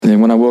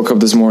And when I woke up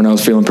this morning, I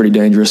was feeling pretty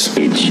dangerous.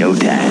 It's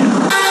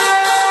showtime.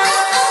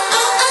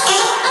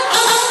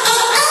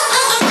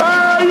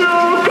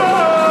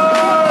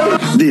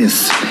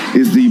 This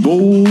is the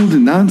Bold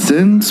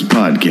Nonsense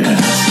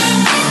Podcast.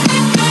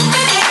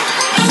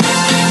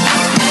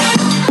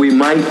 We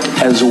might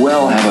as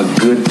well have a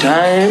good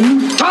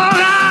time.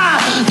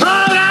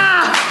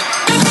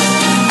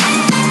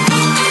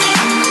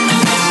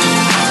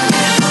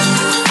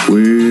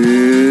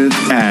 With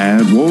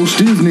at Walt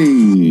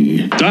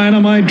Disney.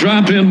 Dynamite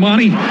drop-in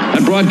money.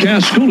 That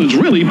broadcast school has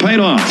really paid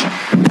off.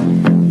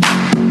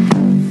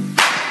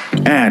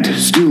 At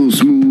Still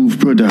Smooth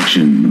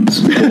Productions.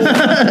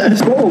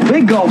 Oh,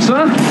 big gulps,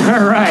 huh?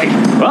 All right.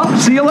 Well,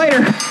 see you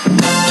later.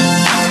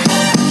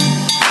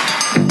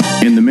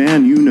 And the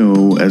man you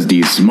know as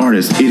the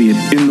smartest idiot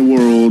in the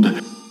world.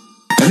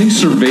 I think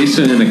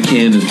cerveza in a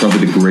can is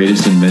probably the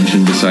greatest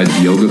invention besides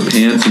yoga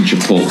pants and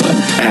Chipotle.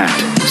 At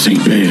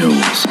St.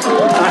 Bale's.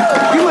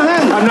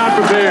 I'm not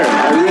prepared.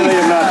 I really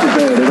am not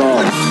prepared at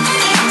all.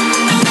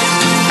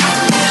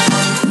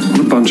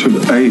 A bunch of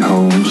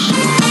a-holes.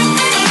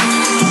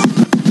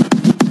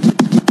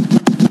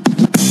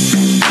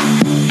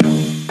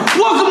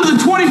 Welcome to the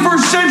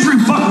 21st century,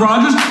 Buck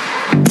Rogers.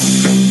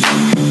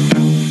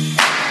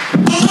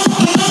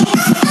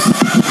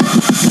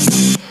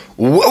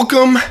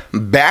 Welcome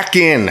back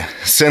in,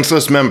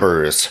 senseless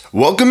members.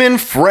 Welcome in,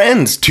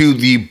 friends, to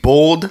the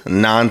Bold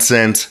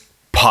Nonsense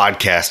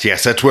Podcast.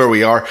 Yes, that's where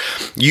we are.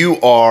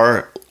 You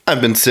are, I've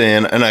been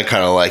saying, and I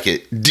kind of like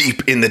it,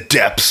 deep in the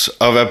depths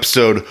of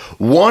episode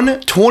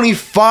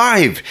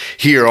 125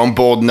 here on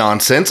Bold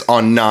Nonsense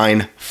on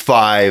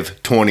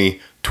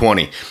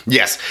 9/5/2020.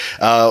 Yes,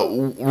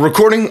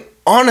 recording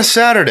on a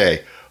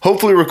Saturday.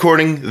 Hopefully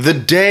recording the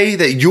day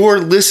that you're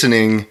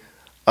listening,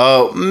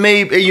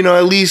 maybe,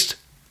 at least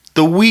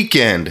the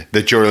weekend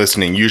that you're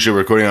listening. Usually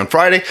recording on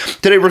Friday.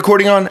 Today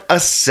recording on a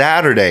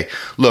Saturday.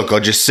 Look, I'll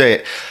just say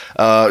it.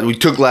 We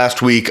took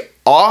last week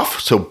off,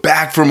 so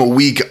back from a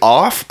week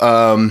off.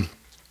 Last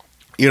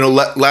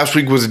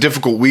week was a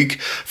difficult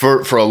week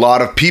for a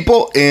lot of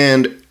people,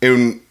 and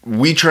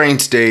we try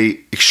and stay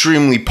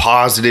extremely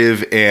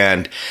positive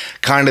and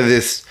kind of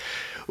this.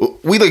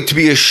 We like to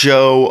be a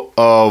show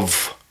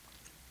of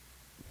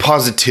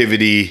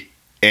positivity,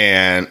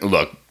 and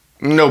look,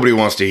 nobody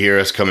wants to hear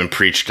us come and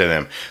preach to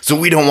them, so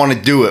we don't want to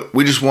do it.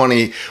 We just want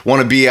to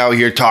be out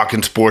here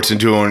talking sports and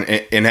doing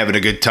and having a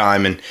good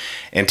time and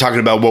talking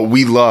about what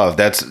we love.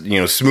 That's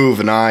Smooth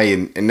and I,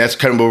 and that's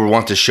kind of what we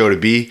want the show to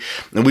be.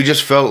 And we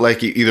just felt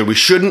like either we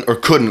shouldn't or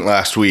couldn't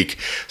last week.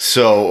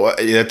 So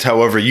that's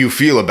however you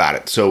feel about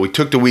it. So we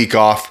took the week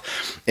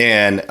off,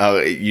 and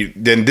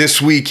then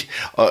this week,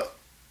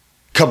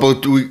 couple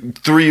of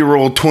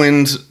 3-year-old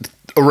twins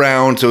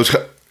around. So it's,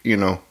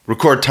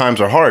 record times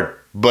are hard,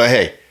 but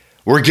hey,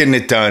 we're getting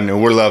it done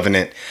and we're loving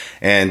it.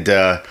 And,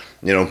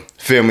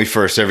 family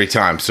first every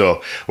time.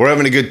 So we're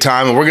having a good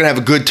time, and we're going to have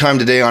a good time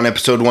today on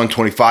episode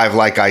 125.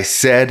 Like I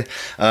said,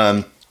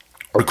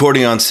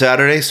 recording on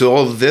Saturday. So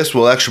all of this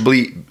will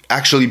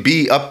actually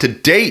be up to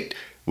date,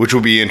 which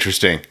will be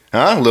interesting.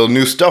 A little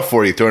new stuff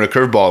for you, throwing a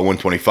curveball at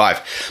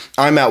 125.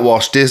 I'm at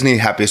Walt Disney,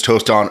 happiest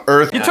host on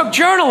earth. You took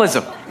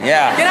journalism.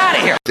 Yeah. Get out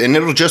of here. And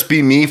it'll just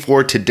be me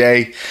for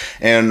today.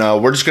 And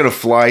we're just going to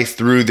fly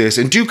through this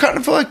and do kind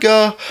of like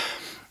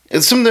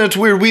it's something that's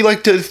weird. We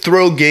like to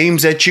throw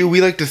games at you. We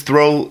like to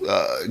throw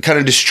kind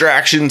of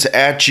distractions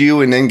at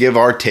you and then give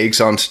our takes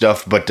on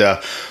stuff. But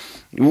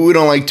we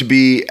don't like to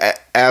be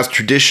as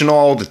traditional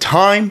all the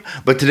time.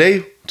 But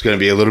today, it's going to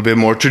be a little bit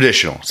more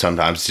traditional.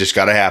 Sometimes it's just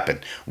got to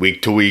happen.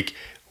 Week to week,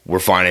 we're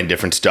finding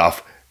different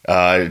stuff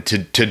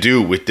to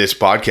do with this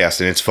podcast,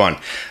 and it's fun.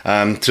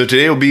 So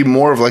today will be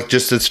more of like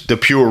just the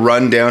pure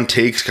rundown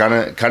takes kind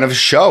of a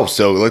show.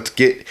 So let's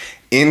get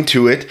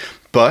into it.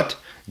 But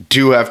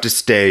do have to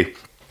stay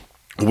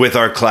with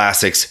our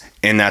classics,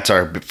 and that's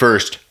our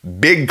first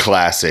big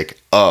classic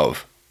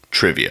of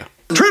trivia.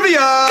 Trivia,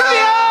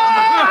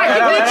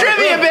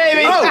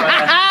 baby.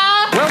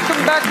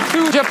 Welcome back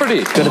to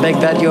Jeopardy! Gonna make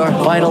that your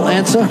final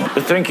answer?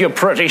 You think you're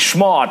pretty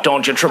smart,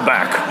 don't you,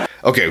 Trebek?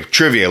 Okay,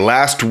 trivia.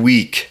 Last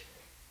week,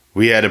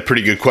 we had a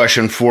pretty good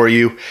question for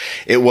you.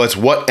 It was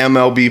what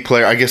MLB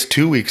player, I guess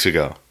 2 weeks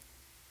ago.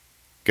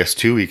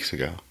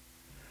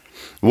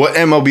 What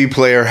MLB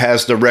player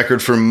has the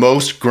record for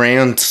most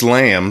grand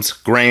slams,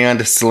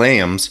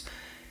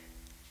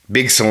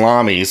 big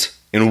salamis,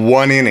 in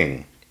one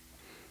inning?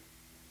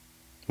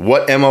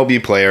 What MLB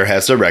player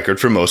has the record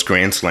for most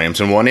grand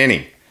slams in one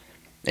inning?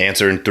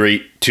 Answer in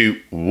 3, 2,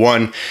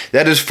 1.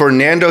 That is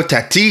Fernando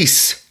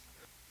Tatis.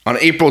 On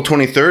April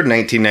 23rd,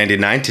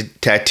 1999,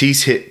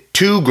 Tatis hit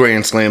 2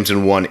 grand slams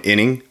in one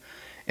inning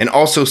and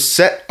also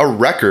set a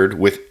record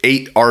with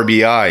 8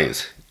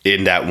 RBIs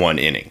in that one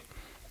inning.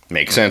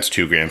 Makes sense.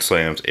 2 grand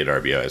slams, 8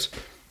 RBIs.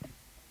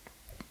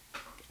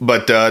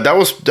 But that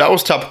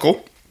was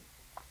topical.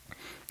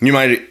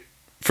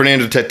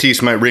 Fernando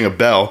Tatis might ring a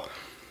bell.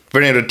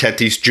 Fernando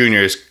Tatis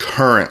Jr. is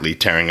currently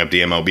tearing up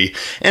the MLB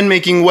and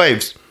making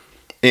waves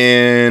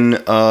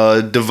in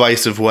a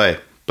divisive way.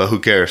 But who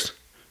cares?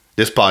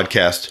 This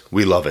podcast,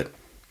 we love it.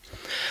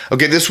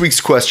 Okay, this week's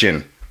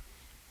question.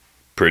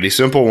 Pretty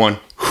simple one.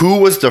 Who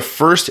was the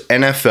first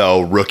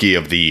NFL Rookie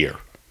of the Year?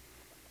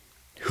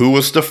 Who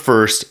was the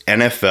first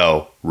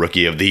NFL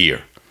Rookie of the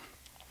Year?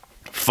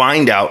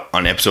 Find out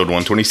on episode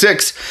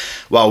 126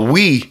 while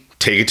we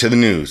take it to the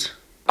news.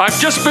 I've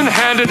just been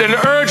handed an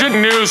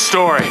urgent news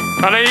story,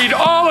 and I need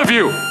all of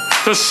you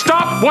to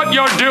stop what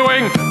you're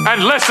doing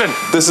and listen.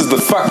 This is the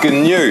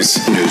fucking news.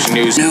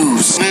 News.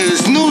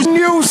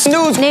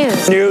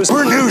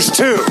 We're news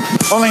too.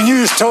 Only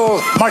news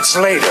told much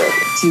later.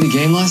 See the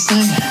game last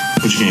night?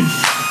 Which game?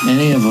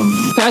 Any of them.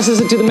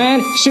 Passes it to the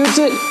man, shoots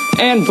it,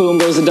 and boom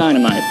goes the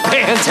dynamite.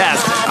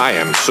 Fantastic. I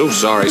am so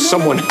sorry.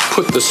 Someone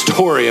put the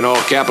story in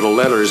all capital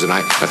letters, and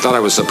I thought I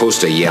was supposed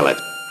to yell it.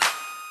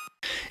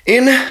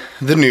 In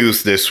the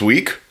news this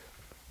week,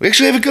 we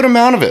actually have a good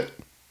amount of it.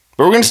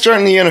 But we're going to start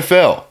in the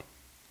NFL.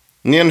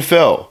 In the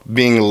NFL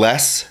being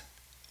less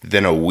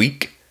than a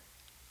week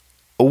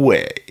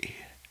away.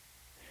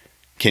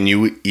 Can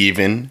you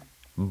even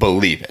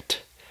believe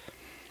it?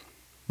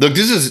 Look,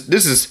 this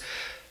is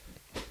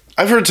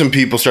I've heard some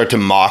people start to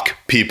mock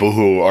people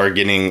who are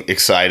getting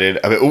excited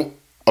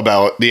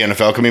about the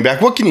NFL coming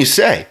back. What can you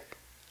say?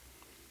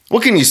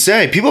 What can you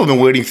say? People have been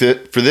waiting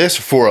for this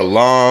for a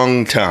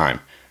long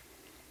time.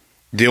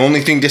 The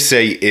only thing to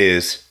say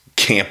is,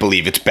 can't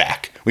believe it's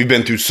back. We've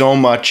been through so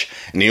much,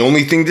 and the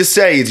only thing to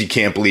say is you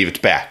can't believe it's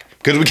back.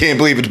 Because we can't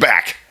believe it's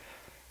back.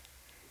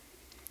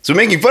 So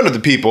making fun of the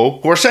people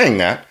who are saying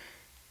that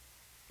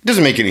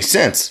doesn't make any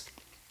sense.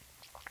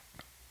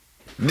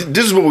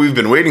 This is what we've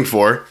been waiting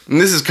for, and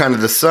this is kind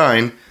of the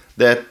sign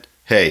that,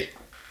 hey,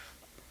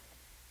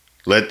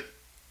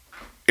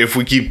 if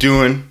we keep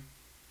doing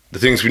the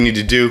things we need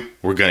to do,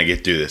 we're going to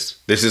get through this.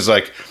 This is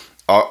like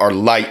our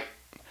light.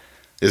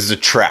 This is a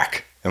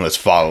track, and let's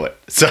follow it.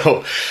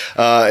 So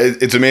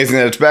it's amazing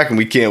that it's back, and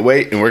we can't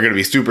wait, and we're going to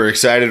be super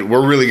excited.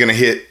 We're really going to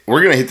hit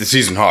the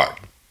season hard.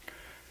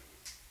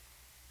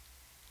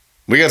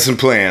 We got some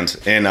plans,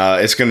 and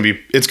it's going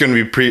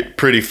to be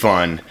pretty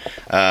fun.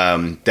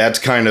 That's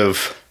kind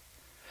of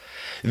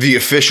the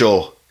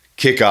official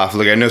kickoff.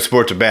 Look, I know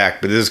sports are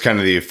back, but this is kind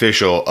of the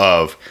official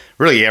of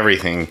really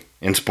everything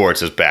in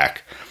sports is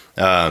back,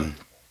 and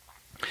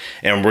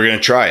we're going to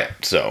try it.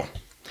 So.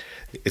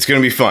 It's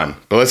going to be fun,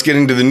 but let's get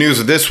into the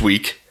news of this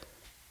week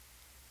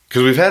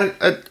because we've had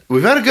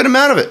a good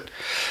amount of it.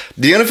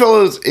 The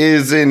NFL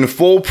is in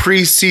full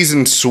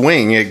preseason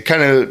swing. It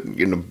kind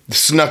of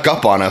snuck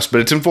up on us,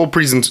 but it's in full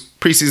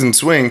preseason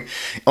swing,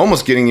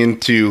 almost getting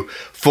into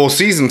full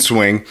season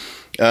swing.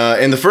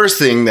 And the first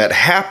thing that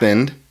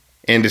happened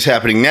and is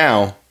happening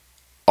now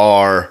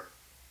are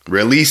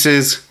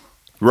releases,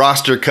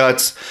 roster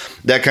cuts,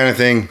 that kind of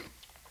thing.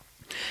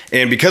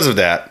 And because of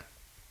that.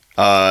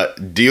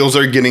 Deals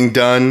are getting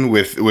done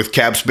with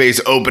cap space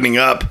opening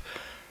up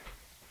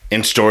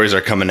and stories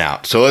are coming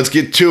out. So let's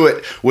get to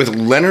it with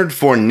Leonard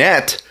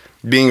Fournette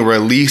being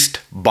released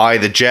by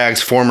the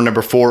Jags, former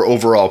number 4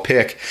 overall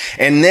pick,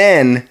 and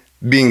then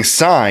being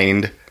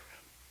signed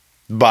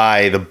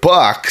by the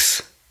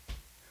Bucs.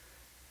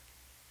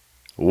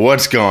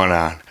 What's going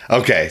on?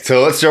 Okay,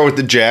 so let's start with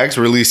the Jags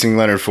releasing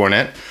Leonard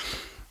Fournette.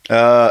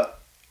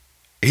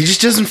 He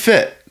just doesn't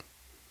fit.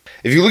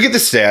 If you look at the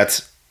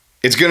stats,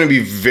 it's going to be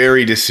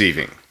very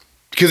deceiving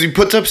because he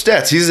puts up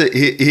stats.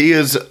 He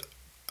is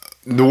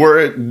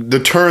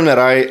the term that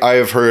I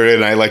have heard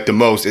and I like the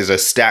most is a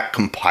stat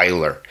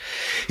compiler.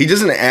 He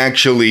doesn't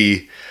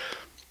actually.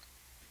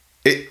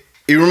 It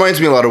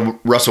reminds me a lot of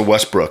Russell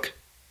Westbrook.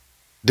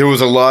 There was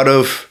a lot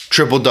of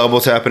triple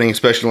doubles happening,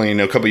 especially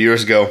a couple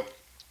years ago,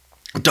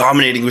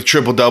 dominating with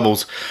triple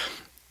doubles,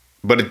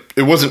 but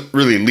it wasn't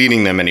really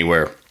leading them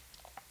anywhere.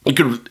 It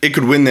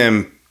could win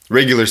them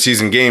regular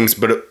season games,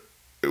 but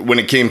when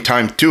it came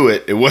time to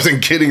it, it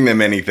wasn't getting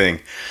them anything.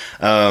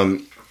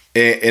 And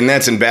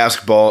that's in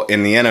basketball.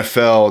 In the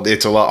NFL,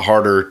 it's a lot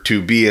harder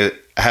to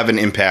have an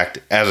impact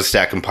as a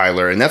stat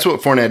compiler. And that's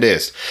what Fournette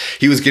is.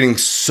 He was getting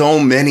so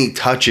many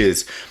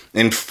touches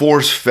and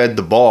force-fed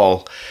the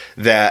ball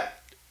that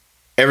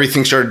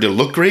everything started to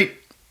look great.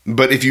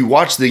 But if you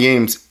watch the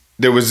games,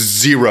 there was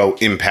zero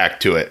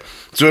impact to it.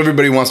 So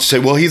everybody wants to say,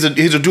 well, he's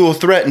a dual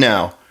threat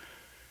now.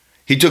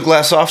 He took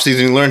last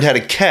offseason and learned how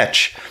to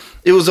catch.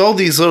 It was all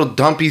these little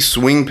dumpy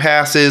swing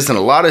passes and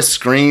a lot of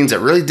screens that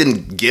really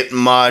didn't get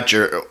much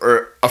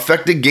or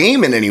affect the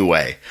game in any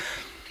way.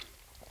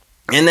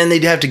 And then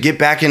they'd have to get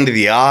back into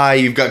the eye.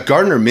 You've got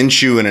Gardner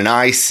Minshew in an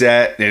eye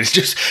set, and it's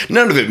just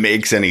none of it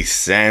makes any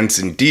sense.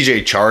 And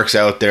DJ Chark's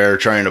out there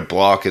trying to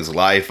block his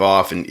life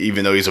off, and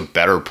even though he's a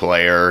better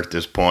player at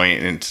this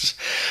point, and it's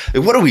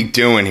like, what are we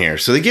doing here?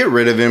 So they get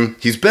rid of him.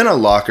 He's been a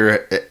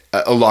locker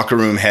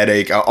room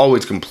headache,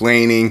 always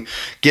complaining,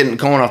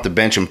 going off the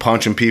bench and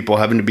punching people,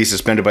 having to be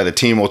suspended by the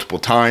team multiple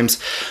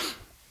times.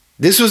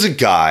 This was a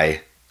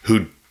guy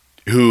who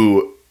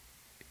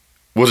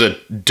was a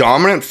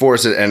dominant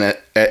force at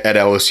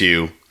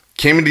LSU,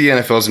 came into the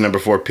NFL as a number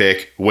 4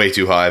 pick, way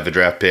too high of a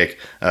draft pick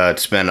to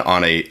spend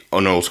on an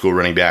old school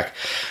running back,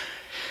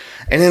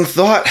 and then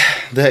thought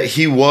that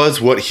he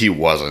was what he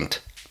wasn't.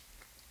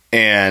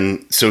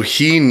 And so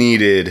he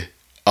needed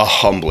a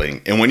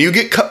humbling. And when you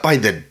get cut by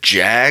the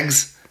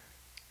Jags,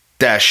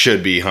 that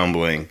should be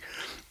humbling.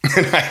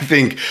 And I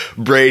think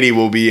Brady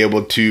will be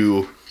able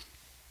to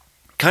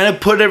kind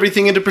of put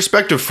everything into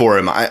perspective for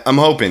him. I'm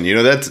hoping,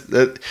 it's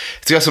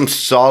got some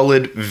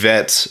solid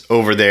vets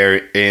over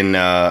there in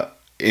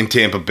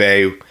Tampa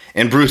Bay.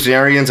 And Bruce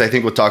Arians, I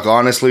think, will talk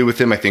honestly with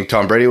him. I think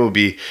Tom Brady will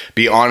be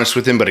honest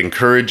with him, but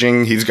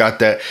encouraging. He's got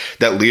that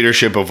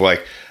leadership of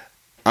like,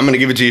 I'm going to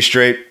give it to you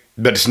straight,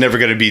 but it's never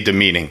going to be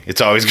demeaning. It's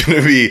always going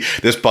to be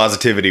this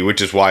positivity,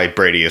 which is why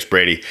Brady is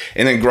Brady.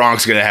 And then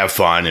Gronk's going to have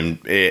fun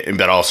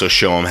but also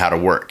show him how to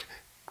work.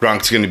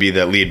 Gronk's going to be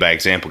that lead by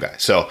example guy.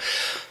 So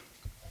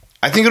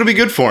I think it'll be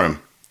good for him.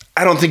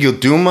 I don't think he'll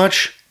do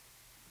much.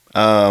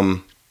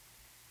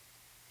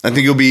 I think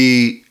he'll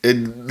be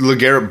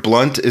LeGarrette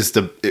Blount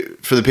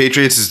for the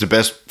Patriots is the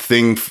best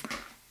thing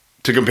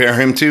to compare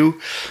him to.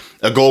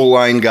 A goal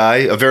line guy,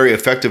 a very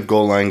effective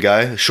goal line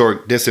guy, a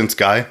short distance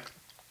guy,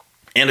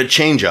 and a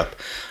changeup,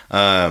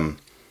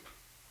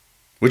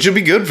 which would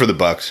be good for the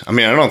Bucs. I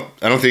mean,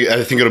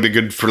 I think it'll be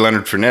good for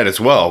Leonard Fournette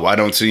as well. I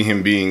don't see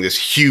him being this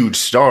huge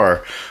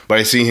star, but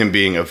I see him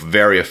being a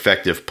very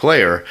effective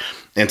player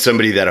and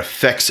somebody that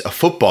affects a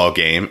football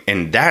game,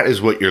 and that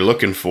is what you're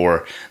looking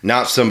for,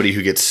 not somebody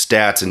who gets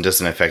stats and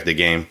doesn't affect the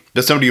game,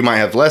 but somebody who might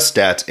have less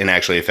stats and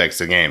actually affects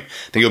the game.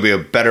 I think he'll be a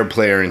better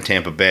player in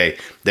Tampa Bay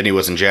than he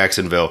was in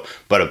Jacksonville,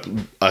 but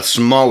a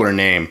smaller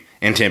name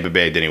in Tampa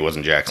Bay than he was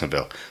in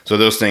Jacksonville. So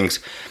those things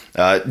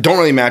don't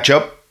really match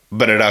up,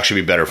 but it'd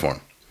actually be better for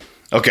him.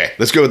 Okay,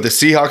 let's go with the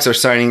Seahawks are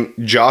signing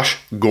Josh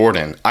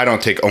Gordon. I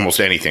don't take almost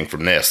anything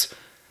from this.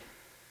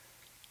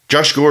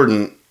 Josh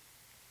Gordon...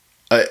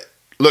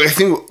 Look, I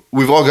think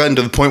we've all gotten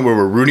to the point where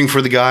we're rooting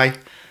for the guy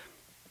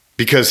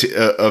because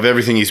of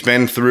everything he's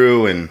been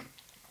through, and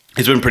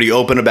he's been pretty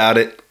open about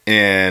it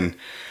and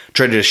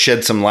tried to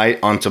shed some light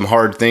on some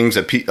hard things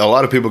that a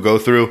lot of people go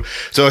through.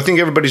 So I think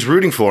everybody's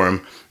rooting for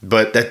him,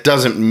 but that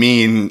doesn't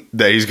mean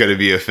that he's going to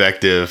be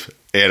effective,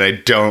 and I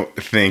don't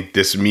think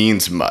this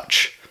means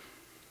much.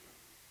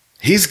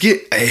 His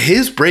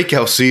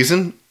breakout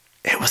season,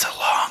 it was a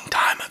long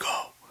time ago.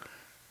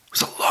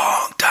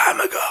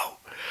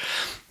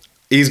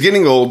 He's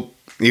getting old.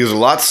 He was a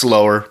lot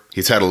slower.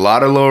 He's had a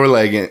lot of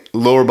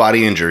lower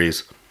body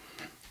injuries.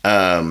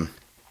 I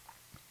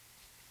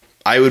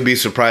would be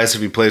surprised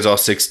if he plays all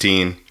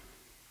 16.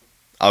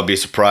 I'll be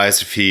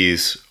surprised if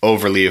he's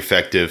overly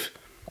effective.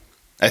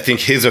 I think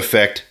his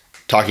effect,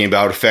 talking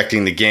about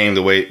affecting the game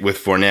the way with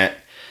Fournette,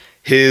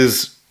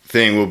 his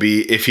thing will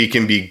be if he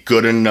can be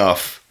good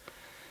enough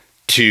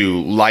to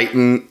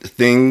lighten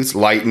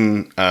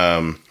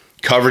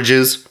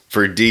coverages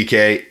for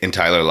DK and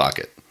Tyler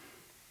Lockett.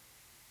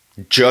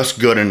 Just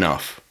good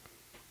enough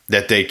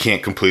that they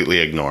can't completely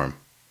ignore him.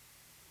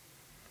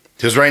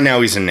 Because right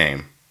now he's a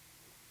name.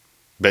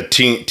 But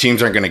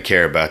teams aren't going to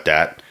care about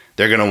that.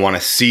 They're going to want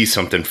to see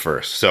something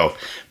first. So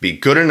be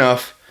good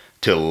enough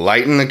to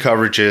lighten the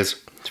coverages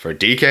for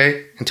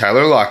DK and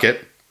Tyler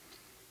Lockett.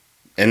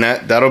 And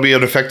that'll be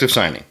an effective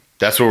signing.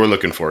 That's what we're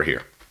looking for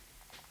here.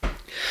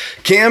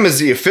 Cam is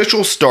the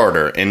official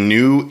starter in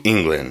New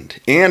England.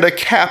 And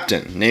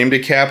named a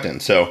captain.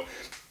 So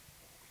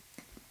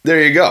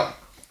there you go.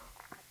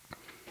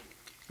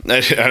 I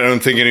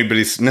don't think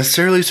anybody's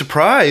necessarily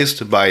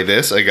surprised by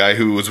this. A guy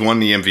who won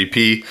the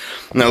MVP.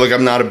 Now, look,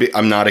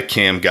 I'm not a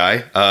Cam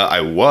guy. I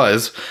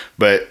was,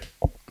 but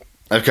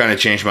I've kind of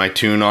changed my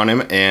tune on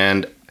him.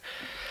 And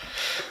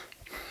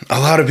a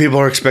lot of people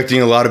are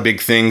expecting a lot of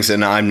big things,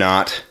 and I'm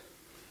not.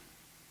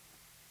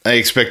 I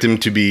expect him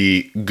to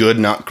be good,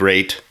 not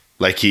great,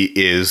 like he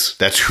is.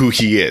 That's who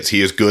he is.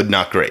 He is good,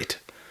 not great.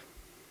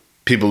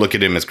 People look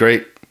at him as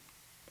great.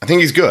 I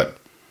think he's good.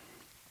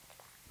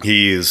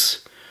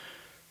 He's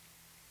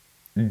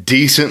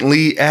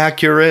decently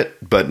accurate,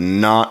 but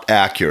not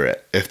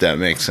accurate, if that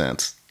makes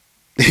sense.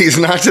 He's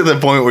not to the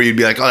point where you'd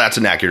be like, oh, that's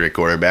an accurate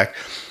quarterback.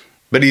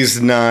 But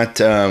he's not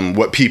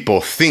what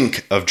people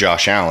think of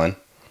Josh Allen.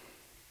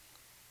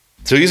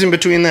 So he's in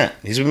between that.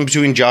 He's in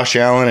between Josh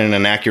Allen and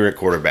an accurate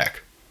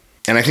quarterback.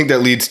 And I think that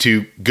leads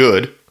to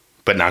good,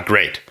 but not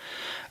great.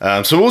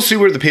 So we'll see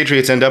where the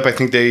Patriots end up. I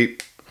think they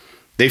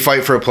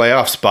fight for a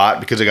playoff spot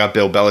because they got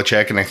Bill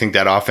Belichick, and I think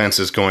that offense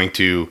is going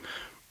to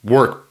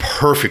work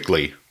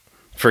perfectly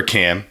for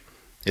Cam.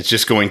 It's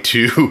just they're going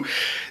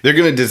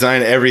to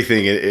design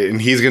everything,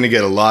 and he's going to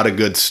get a lot of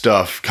good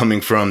stuff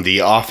coming from the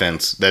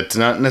offense that's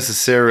not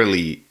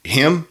necessarily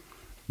him,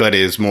 but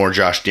is more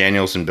Josh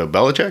Daniels and Bill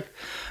Belichick.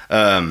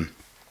 And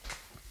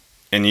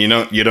you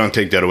don't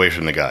take that away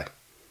from the guy.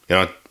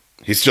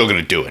 He's still going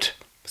to do it.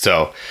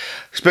 So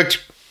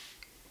expect,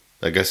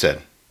 like I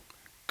said,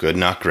 good,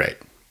 not great.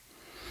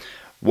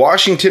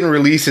 Washington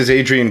releases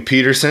Adrian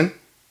Peterson.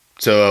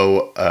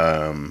 So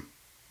that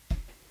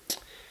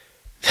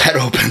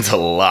opens a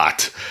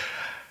lot.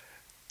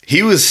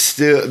 He was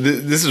still...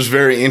 This is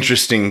very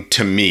interesting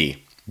to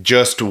me.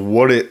 Just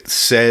what it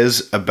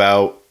says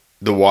about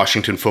the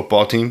Washington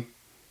football team.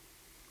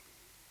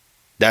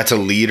 That's a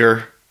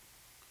leader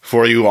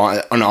for you,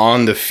 an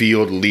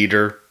on-the-field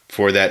leader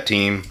for that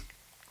team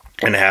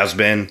and has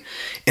been.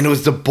 And it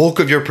was the bulk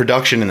of your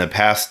production in the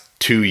past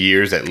 2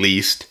 years at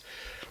least.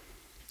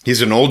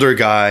 He's an older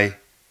guy.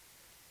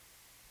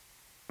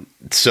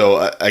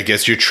 So I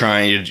guess you're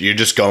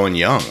just going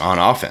young on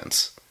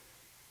offense.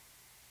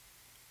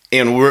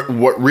 And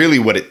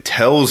what it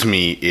tells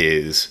me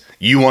is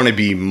you want to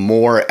be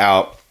more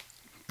out.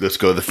 Let's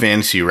go the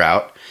fantasy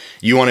route.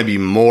 You want to be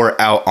more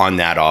out on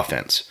that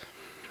offense.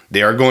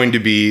 They are going to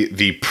be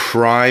the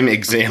prime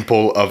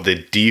example of the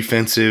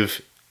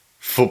defensive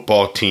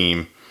football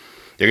team.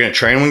 They're going to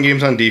try and win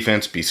games on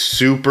defense, be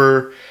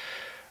super,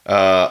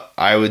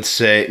 I would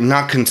say,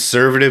 not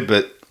conservative,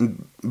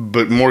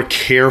 but more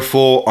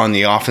careful on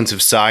the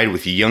offensive side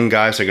with young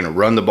guys. They're going to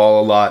run the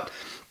ball a lot.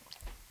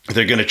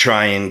 They're going to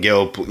try and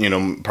go,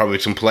 probably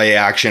some play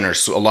action or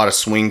a lot of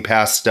swing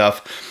pass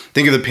stuff.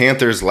 Think of the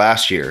Panthers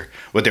last year,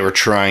 what they were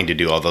trying to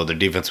do, although their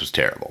defense was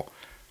terrible.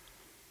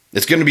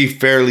 It's going to be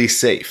fairly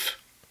safe.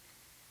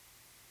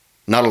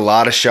 Not a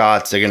lot of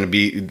shots. They're going to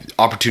be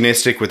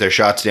opportunistic with their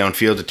shots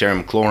downfield to Terry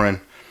McLaurin.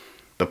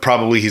 But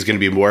probably he's going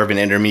to be more of an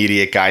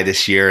intermediate guy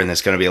this year, and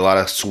there's going to be a lot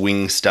of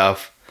swing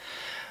stuff.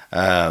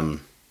 Because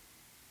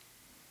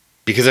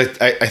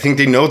I think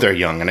they know they're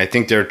young, and I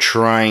think they're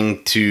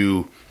trying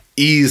to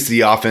ease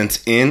the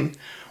offense in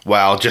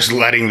while just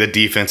letting the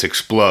defense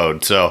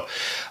explode. So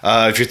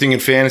if you're thinking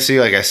fantasy,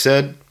 like I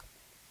said,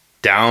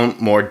 down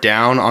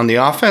on the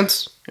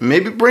offense,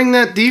 maybe bring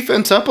that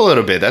defense up a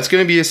little bit. That's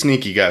going to be a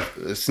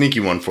sneaky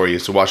one for you.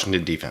 So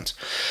Washington defense.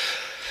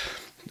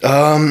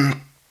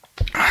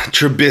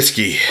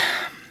 Trubisky.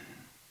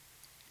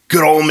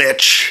 Good old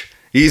Mitch.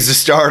 He's the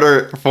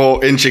starter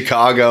in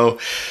Chicago.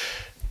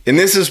 And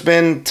this has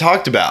been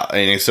talked about.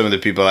 I mean, some of the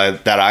people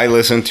that I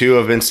listen to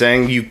have been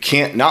saying you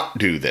can't not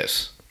do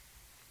this.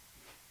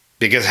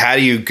 Because how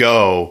do you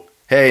go,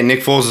 hey, Nick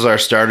Foles is our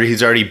starter.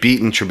 He's already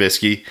beaten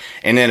Trubisky.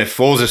 And then if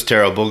Foles is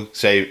terrible,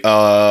 say,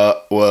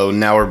 well,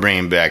 now we're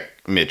bringing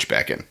Mitch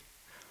back in.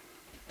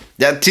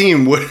 That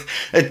team,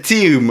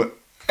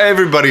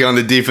 everybody on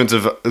the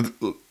defensive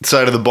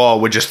side of the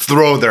ball would just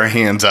throw their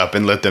hands up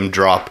and let them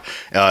drop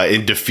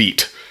in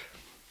defeat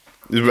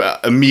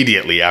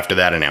immediately after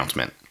that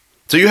announcement.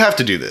 So you have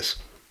to do this.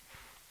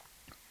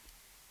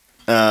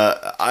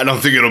 I don't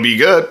think it'll be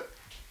good.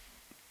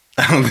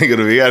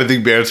 I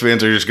think Bears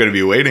fans are just going to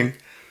be waiting.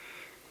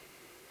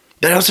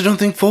 But I also don't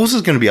think Foles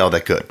is going to be all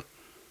that good.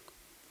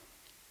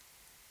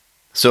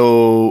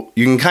 So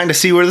you can kind of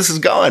see where this is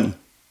going.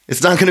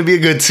 It's not going to be a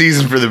good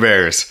season for the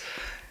Bears.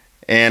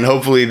 And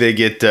hopefully they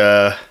get...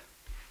 I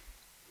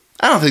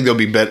don't think they'll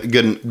be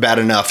bad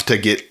enough to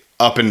get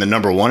up in the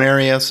number one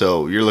area.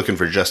 So you're looking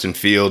for Justin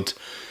Fields.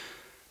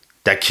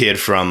 That kid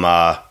from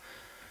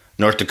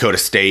North Dakota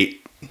State.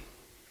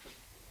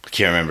 I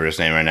can't remember his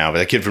name right now, but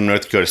that kid from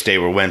North Dakota State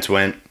where Wentz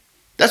went.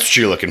 That's what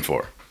you're looking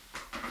for.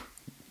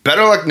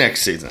 Better luck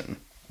next season.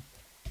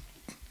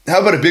 How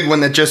about a big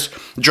one that just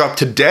dropped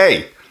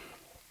today?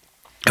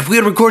 If we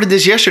had recorded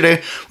this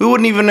yesterday, we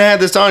wouldn't even have had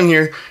this on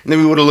here, and then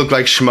we would have looked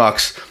like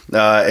schmucks.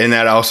 And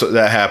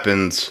that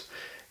happens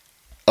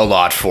a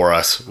lot for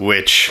us,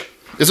 which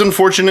is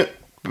unfortunate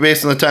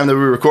based on the time that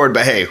we record.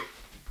 But hey,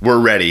 we're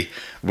ready.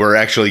 We're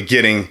actually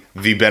getting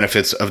the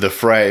benefits of the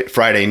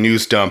Friday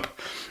news dump.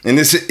 And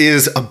this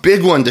is a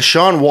big one.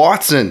 Deshaun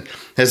Watson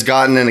has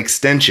gotten an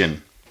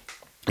extension.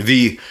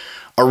 The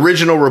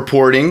original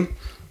reporting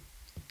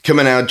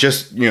coming out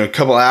just a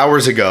couple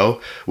hours ago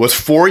was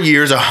 4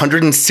 years,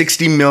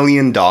 $160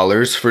 million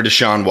for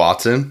Deshaun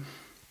Watson.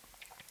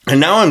 And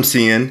now I'm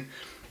seeing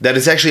that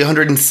it's actually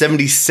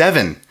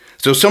 177.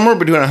 So somewhere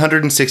between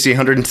 160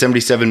 and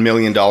 $177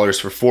 million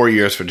for 4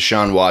 years for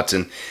Deshaun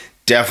Watson.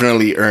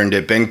 Definitely earned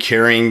it. Been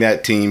carrying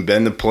that team,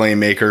 been the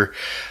playmaker,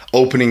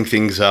 opening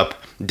things up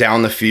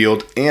down the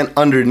field and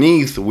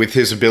underneath with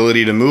his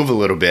ability to move a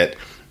little bit.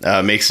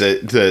 Makes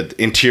the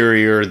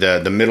interior,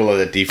 the middle of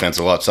the defense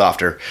a lot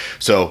softer.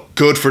 So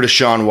good for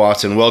Deshaun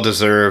Watson, well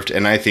deserved,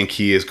 and I think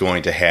he is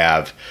going to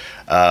have.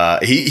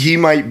 He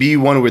might be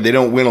one where they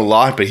don't win a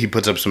lot, but he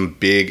puts up some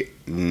big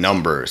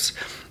numbers.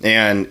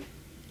 And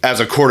as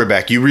a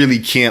quarterback, you really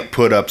can't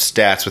put up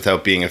stats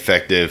without being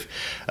effective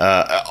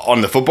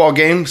on the football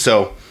game.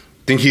 So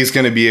I think he's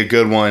going to be a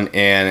good one,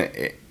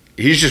 and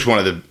he's just one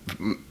of the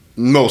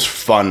most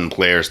fun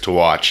players to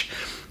watch.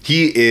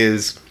 He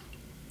is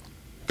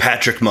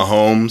Patrick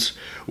Mahomes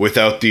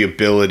without the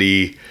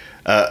ability,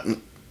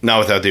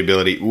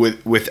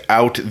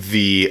 without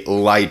the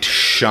light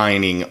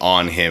shining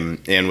on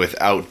him and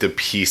without the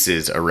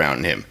pieces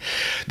around him.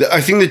 I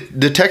think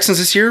that the Texans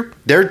this year,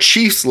 they're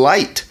Chiefs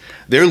light.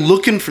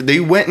 They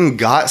went and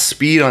got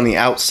speed on the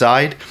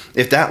outside.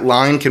 If that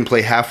line can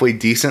play halfway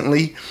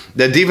decently,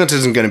 that defense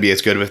isn't going to be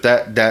as good. But if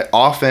that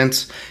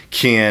offensive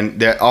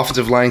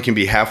line can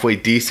be halfway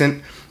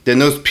decent, then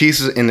those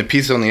pieces and the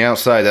pieces on the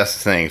outside, that's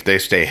the thing. If they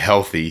stay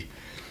healthy,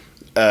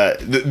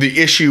 the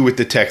issue with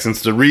the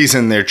Texans, the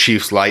reason they're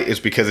Chiefs light is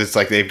because it's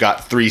like they've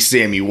got 3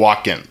 Sammy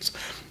Watkins.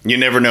 You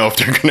never know if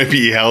they're going to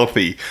be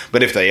healthy.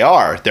 But if they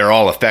are, they're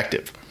all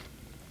effective.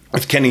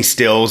 With Kenny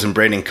Stills and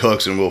Brandon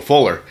Cooks and Will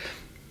Fuller,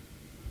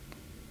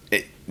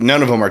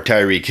 none of them are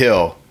Tyreek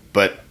Hill,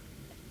 but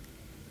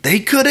they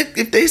could,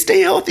 if they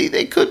stay healthy,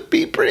 they could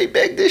be pretty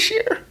big this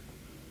year.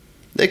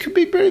 They could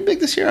be pretty big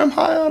this year. I'm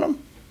high on them.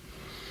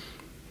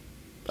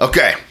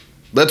 Okay,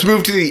 let's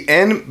move to the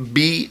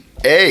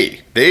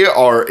NBA. They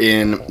are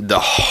in the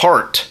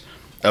heart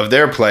of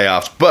their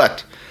playoffs,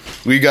 but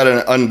we got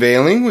an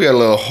unveiling. We got a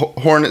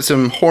little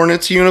some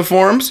Hornets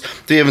uniforms.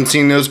 If you haven't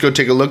seen those, go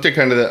take a look. They're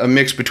kind of a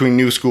mix between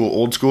new school,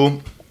 old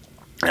school.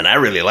 And I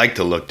really like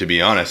the look, to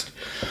be honest.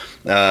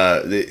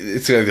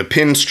 It's like the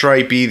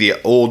pinstripey,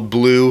 the old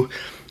blue.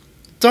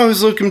 It's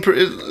always it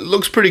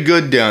looks pretty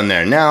good down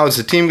there. Now, is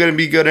the team going to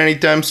be good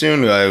anytime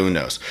soon? Who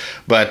knows?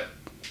 But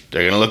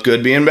they're going to look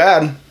good being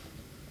bad.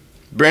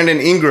 Brandon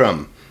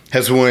Ingram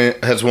has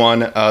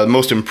won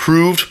most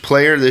improved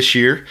player this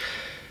year.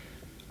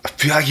 I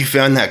feel like he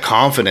found that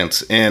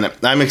confidence, and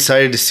I'm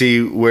excited to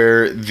see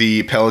where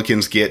the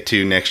Pelicans get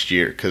to next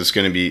year because it's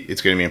going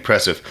to be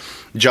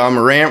impressive. John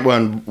Morant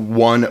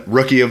won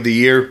Rookie of the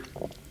Year.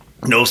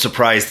 No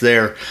surprise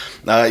there.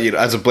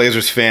 As a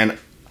Blazers fan,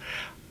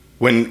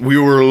 when we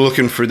were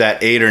looking for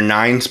that 8 or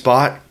 9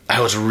 spot,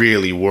 I was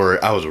really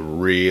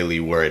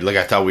worried. Like,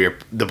 I thought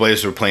the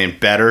Blazers were playing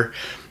better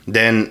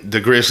than the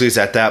Grizzlies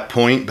at that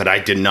point, but I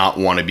did not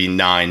want to be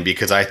 9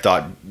 because I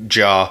thought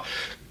Ja,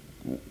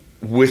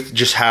 with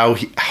just how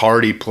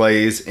hard he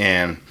plays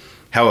and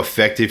how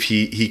effective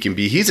he can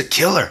be, he's a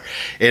killer.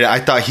 And I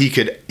thought he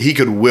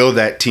could will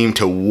that team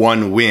to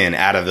 1 win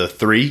out of the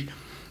 3.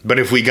 But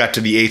if we got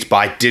to the 8th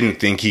spot, I didn't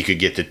think he could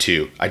get to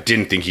 2. I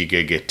didn't think he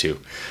could get 2.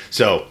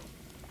 So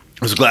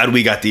I was glad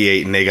we got the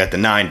 8 and they got the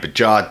 9. But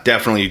Ja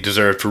definitely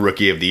deserved for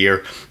Rookie of the Year.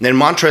 And then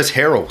Montrezl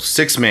Harrell,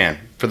 6th man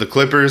for the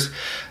Clippers.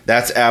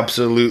 That's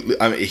absolutely.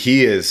 I mean,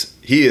 he is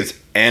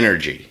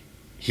energy.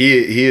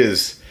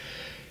 He's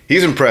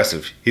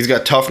impressive. He's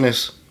got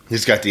toughness.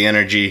 He's got the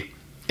energy.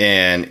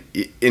 And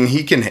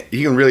he can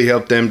really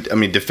help them. I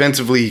mean,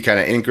 defensively, he kind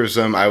of anchors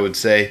them, I would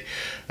say.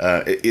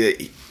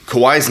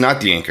 Kawhi's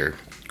not the anchor.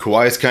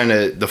 Kawhi's kind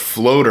of the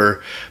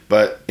floater,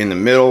 but in the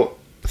middle,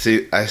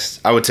 see,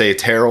 I would say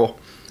it's Harrell.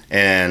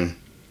 And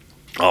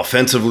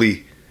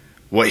offensively,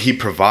 what he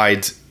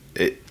provides,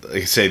 like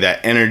I say,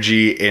 that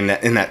energy and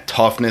that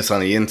toughness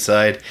on the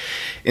inside,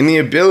 and the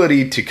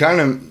ability to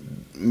kind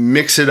of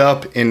mix it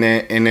up and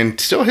then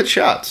still hit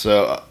shots.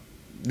 So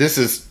this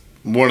is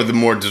one of the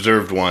more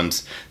deserved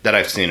ones that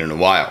I've seen in a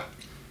while.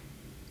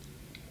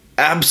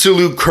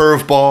 Absolute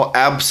curveball,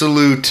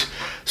 absolute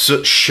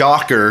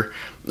shocker.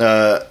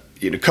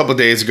 A couple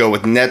days ago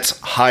with Nets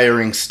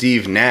hiring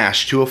Steve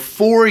Nash to a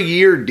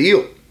 4-year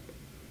deal.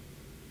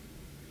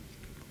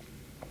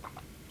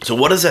 So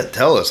what does that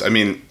tell us? I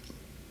mean,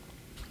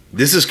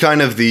 this is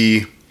kind of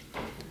the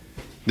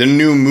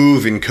new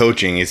move in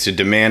coaching is to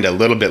demand a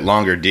little bit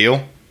longer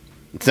deal.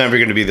 It's never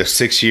going to be the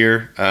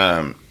 6-year.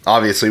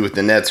 Obviously, with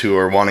the Nets who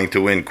are wanting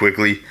to win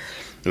quickly,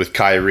 with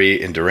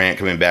Kyrie and Durant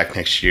coming back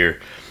next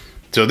year.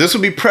 So this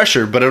will be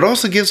pressure, but it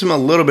also gives him a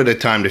little bit of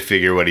time to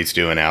figure what he's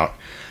doing out.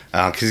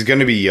 Because he's going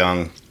to be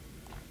young.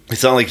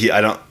 It's not like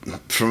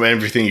from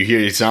everything you hear,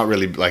 it's not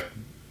really like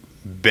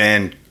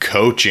been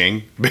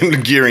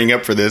gearing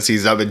up for this.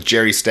 He's up with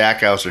Jerry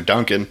Stackhouse or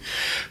Duncan,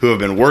 who have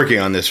been working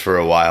on this for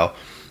a while.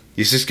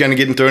 He's just kind of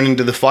getting thrown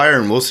into the fire,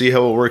 and we'll see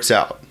how it works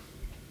out.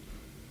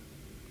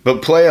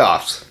 But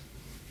playoffs.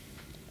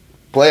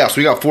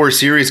 We got 4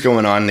 series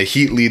going on. The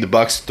Heat lead the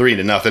Bucks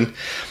 3-0.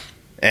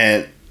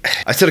 And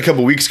I said a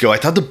couple weeks ago, I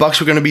thought the Bucks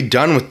were going to be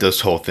done with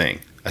this whole thing.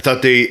 I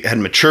thought they had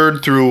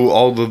matured through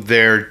all of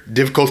their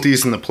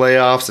difficulties in the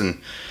playoffs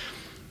and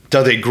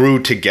thought they grew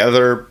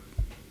together.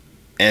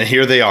 And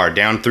here they are,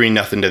 down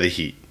 3-0 to the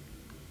Heat.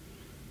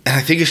 And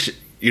I think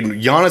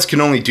Giannis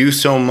can only do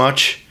so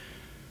much.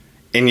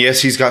 And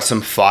yes, he's got some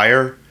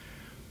fire.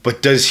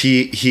 But does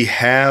he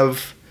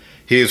have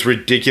his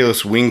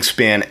ridiculous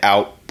wingspan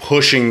out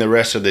pushing the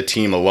rest of the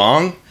team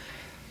along?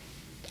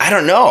 I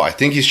don't know. I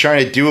think he's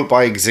trying to do it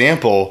by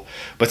example.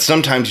 But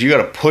sometimes you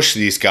got to push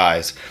these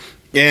guys.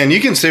 And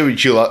you can say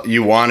what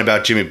you want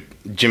about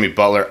Jimmy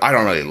Butler. I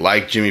don't really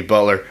like Jimmy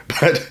Butler,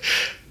 but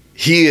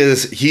he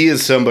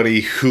is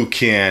somebody who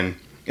can.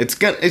 It's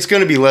going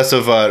to be less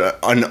of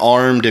an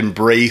armed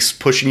embrace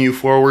pushing you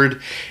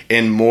forward,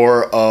 and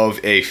more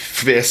of a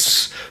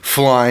fists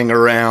flying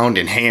around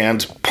and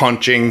hands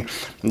punching,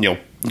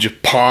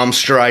 just palm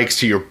strikes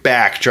to your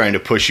back trying to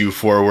push you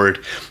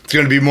forward. It's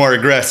going to be more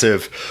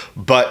aggressive,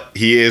 but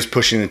he is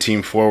pushing the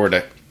team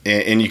forward,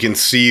 and you can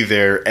see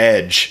their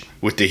edge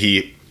with the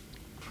Heat.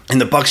 And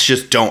the Bucks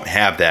just don't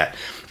have that.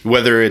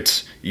 Whether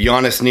it's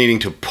Giannis needing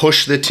to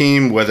push the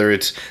team, whether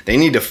it's they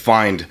need to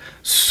find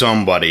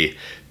somebody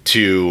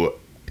to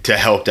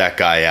help that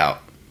guy out.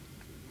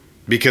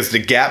 Because the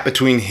gap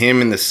between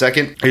him and the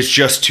second is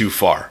just too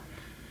far.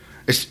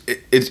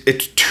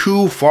 It's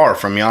too far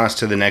from Giannis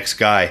to the next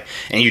guy,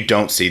 and you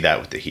don't see that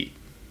with the Heat.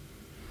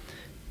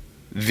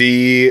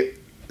 The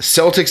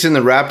Celtics in the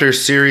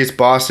Raptors series,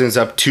 Boston's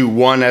up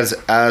 2-1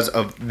 as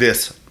of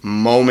this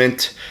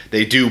moment.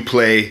 They do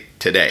play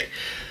today.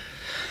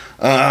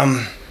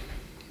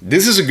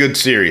 This is a good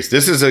series.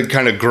 This is a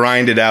kind of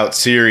grinded out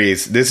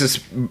series. This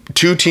is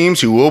two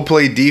teams who will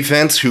play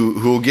defense, who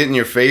will get in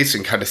your face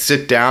and kind of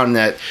sit down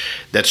in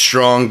that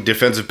strong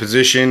defensive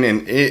position,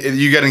 and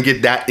you got to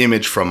get that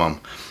image from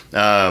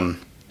them.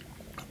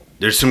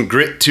 There's some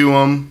grit to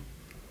them.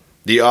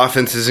 The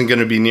offense isn't going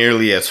to be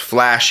nearly as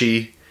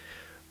flashy,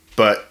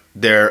 but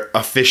they're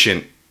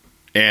efficient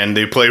and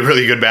they play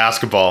really good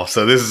basketball.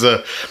 So this is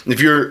if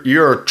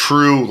you're a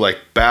true like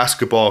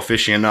basketball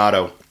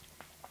aficionado,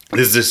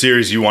 this is a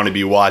series you want to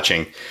be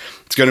watching.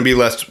 It's going to be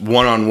less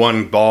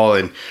one-on-one ball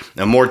and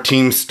more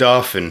team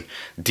stuff and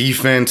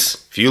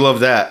defense. If you love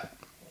that,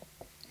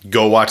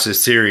 go watch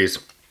this series.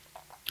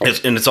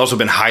 And it's also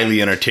been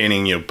highly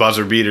entertaining. You know,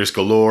 buzzer beaters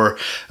galore,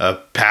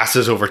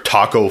 passes over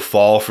Taco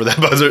Fall for that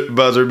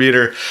buzzer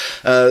beater.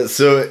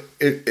 So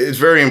it's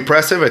very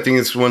impressive. I think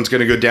this one's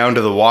going to go down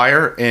to the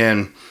wire,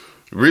 and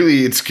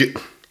really, it's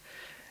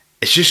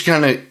just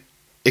kind of,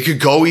 it could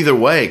go either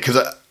way because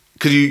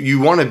you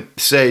want to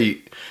say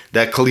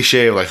that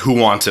cliche of like who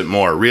wants it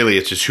more. Really,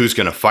 it's just who's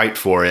going to fight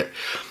for it.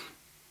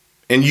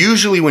 And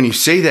usually when you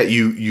say that,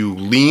 you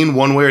lean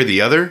one way or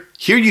the other.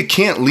 Here you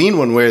can't lean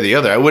one way or the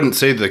other. I wouldn't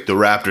say like the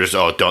Raptors,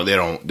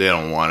 they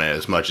don't want it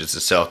as much as the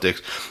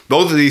Celtics.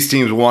 Both of these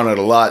teams want it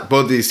a lot.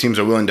 Both of these teams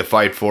are willing to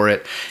fight for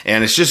it,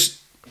 and it's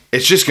just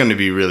going to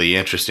be really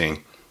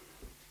interesting.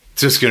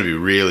 It's just going to be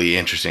really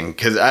interesting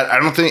because I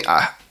don't think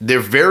they're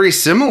very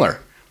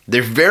similar.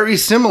 They're very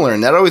similar,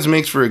 and that always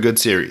makes for a good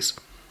series.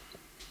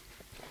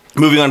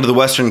 Moving on to the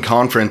Western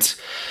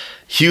Conference.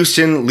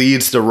 Houston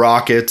leads the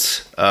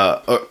Rockets.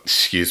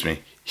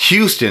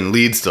 Houston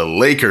leads the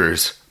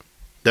Lakers.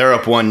 They're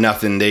up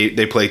 1-0.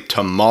 They play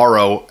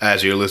tomorrow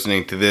as you're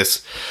listening to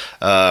this,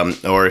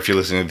 or if you're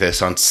listening to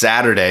this on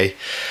Saturday.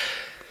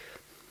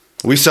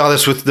 We saw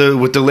this with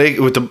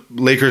the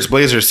Lakers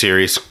Blazers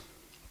series.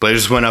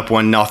 Blazers went up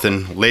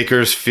 1-0.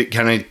 Lakers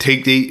kind of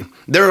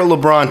they're a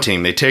LeBron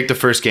team. They take the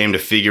first game to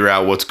figure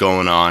out what's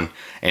going on,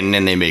 and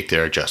then they make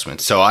their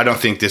adjustments. So I don't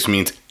think this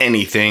means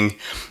anything.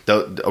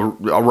 The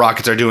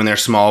Rockets are doing their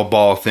small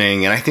ball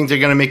thing, and I think they're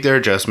going to make their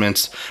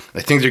adjustments.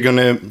 I think they're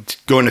going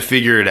to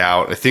figure it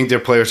out. I think their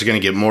players are going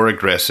to get more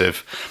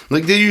aggressive.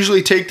 Like they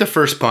usually take the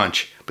first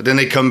punch, but then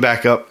they come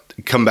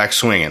back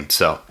swinging.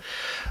 So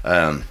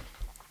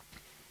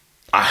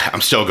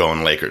I'm still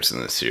going Lakers in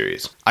this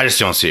series. I just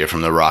don't see it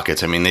from the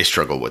Rockets. I mean, they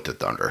struggle with the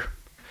Thunder.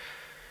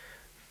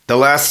 The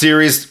last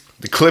series,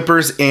 the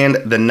Clippers and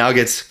the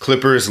Nuggets.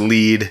 Clippers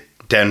lead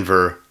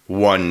Denver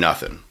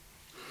 1-0.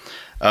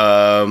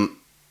 I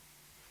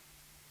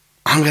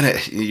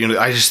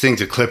just think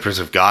the Clippers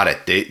have got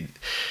it.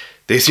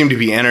 They seem to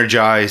be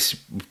energized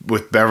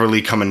with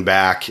Beverly coming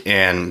back,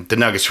 and the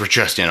Nuggets were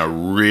just in a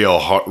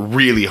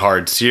really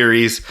hard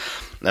series.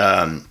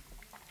 And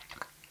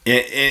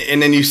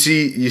then you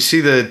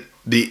see the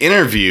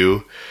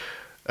interview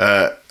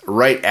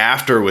right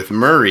after with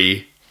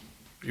Murray,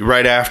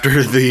 right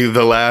after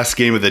the last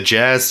game of the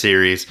Jazz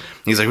series.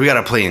 He's like, we got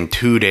to play in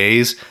 2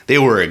 days. They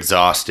were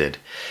exhausted,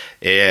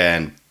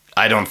 and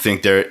I don't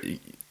think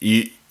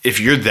if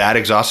you're that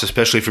exhausted,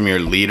 especially from your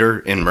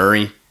leader in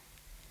Murray,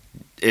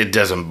 it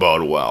doesn't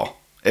bode well.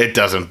 It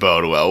doesn't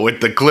bode well.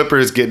 With the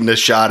Clippers getting a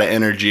shot of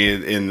energy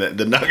in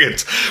the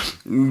Nuggets,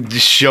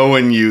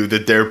 showing you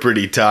that they're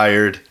pretty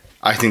tired.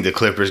 I think the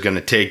Clippers going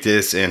to take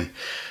this, and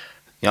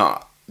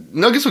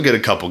Nuggets will get a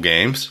couple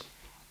games,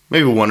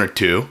 maybe 1 or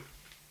 2,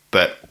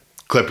 but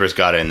Clippers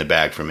got it in the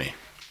bag for me.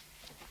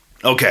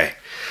 Okay,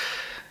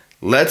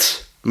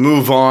 let's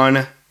move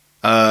on.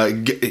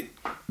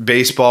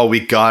 Baseball,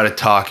 we got to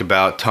talk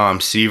about Tom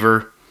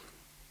Seaver.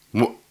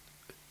 In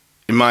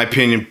my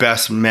opinion,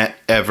 best Met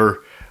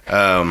ever.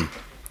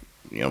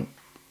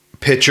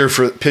 Pitcher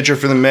for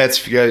the Mets.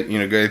 If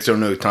you guys don't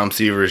know who Tom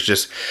Seaver is,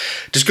 just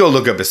go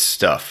look up his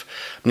stuff.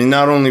 I mean,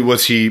 not only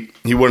was he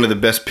one of the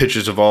best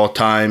pitchers of all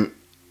time,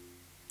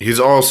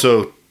 he's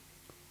also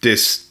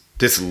this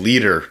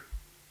leader.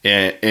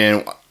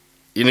 And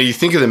you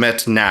think of the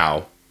Mets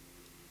now,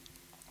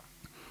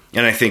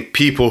 and I think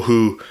people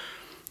who,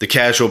 the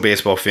casual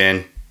baseball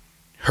fan,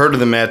 heard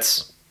of the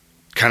Mets,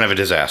 kind of a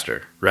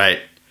disaster, right?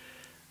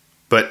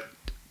 But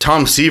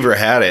Tom Seaver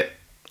had it,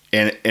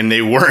 and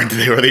they weren't.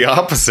 They were the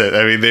opposite.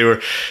 I mean, they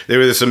were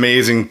this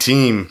amazing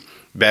team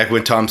back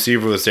when Tom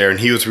Seaver was there,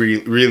 and he was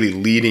really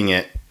leading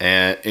it.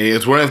 And it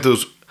was one of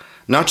those,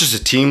 not just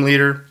a team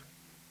leader,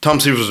 Tom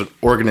Seaver was an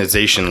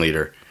organization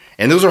leader.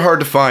 And those are hard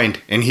to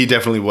find, and he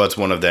definitely was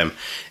one of them.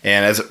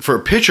 And as for a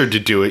pitcher to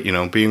do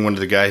it, being one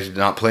of the guys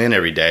not playing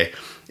every day,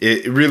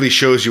 it really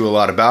shows you a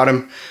lot about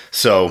him.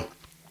 So,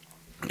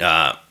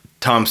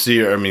 Tom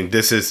Seaver, I mean,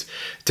 this is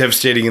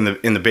devastating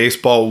in the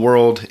baseball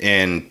world,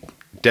 and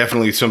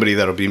definitely somebody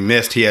that'll be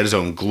missed. He had his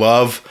own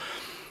glove.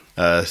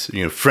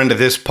 Friend of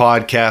this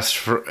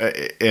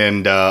podcast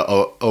and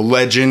a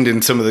legend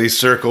in some of these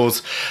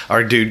circles,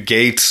 our dude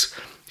Gates.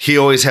 He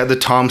always had the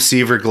Tom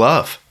Seaver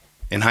glove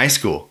in high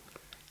school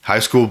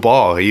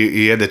ball.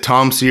 He had the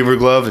Tom Seaver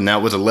glove, and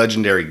that was a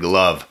legendary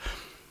glove.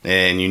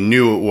 And you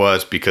knew it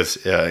was because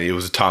it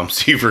was a Tom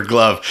Seaver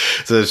glove.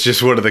 So it's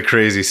just one of the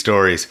crazy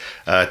stories.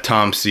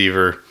 Tom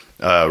Seaver,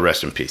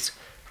 rest in peace.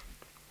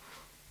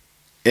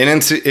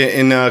 And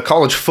in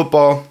college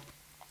football,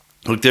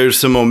 look, there's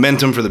some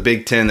momentum for the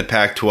Big Ten, the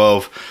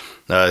Pac-12.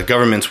 The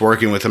government's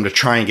working with them to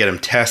try and get them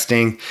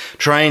testing,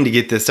 trying to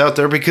get this out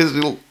there because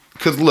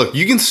look,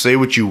 you can say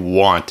what you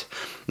want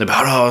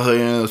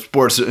about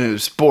sports,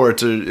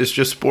 it's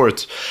just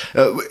sports.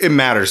 It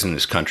matters in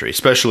this country,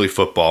 especially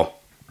football.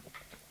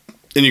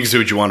 And you can say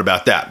what you want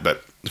about that,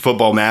 but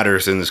football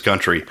matters in this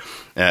country,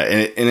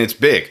 and it's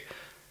big.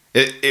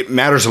 It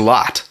matters a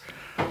lot.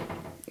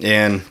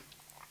 And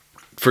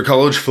for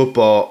college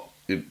football,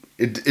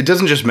 it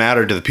doesn't just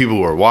matter to the people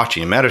who are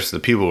watching. It matters to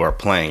the people who are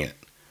playing it.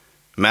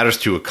 It matters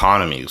to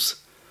economies.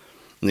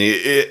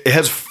 It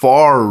has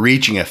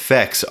far-reaching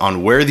effects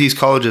on where these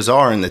colleges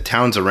are and the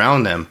towns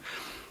around them.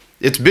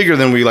 It's bigger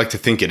than we like to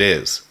think it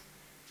is.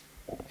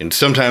 And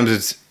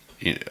sometimes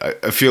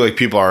I feel like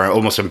people are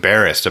almost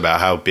embarrassed about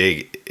how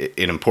big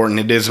and important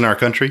it is in our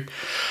country.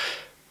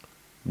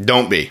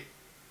 Don't be.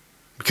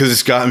 Because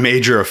it's got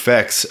major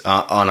effects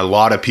on a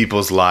lot of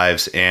people's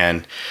lives,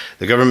 and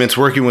the government's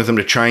working with them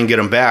to try and get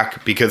them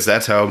back because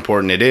that's how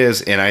important it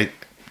is. And I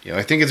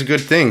think it's a good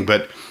thing.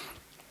 But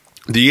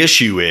the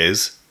issue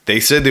is they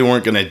said they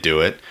weren't going to do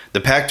it. The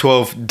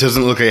Pac-12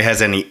 doesn't look like it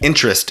has any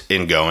interest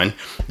in going.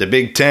 The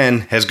Big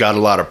Ten has got a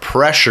lot of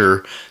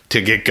pressure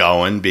to get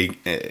going.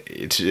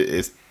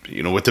 It's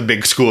with the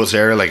big schools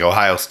there, like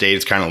Ohio State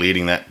is kind of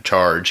leading that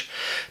charge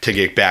to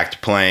get back to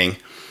playing.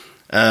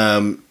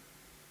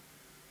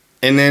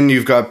 And then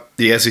you've got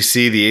the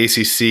SEC, the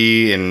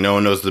ACC, and no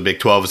one knows what the Big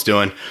 12 is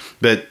doing.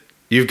 But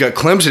you've got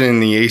Clemson in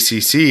the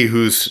ACC,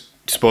 who's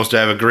supposed to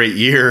have a great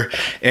year.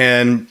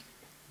 And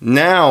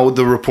now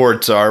the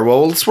reports are,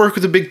 well, let's work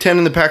with the Big 10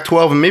 and the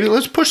Pac-12, and maybe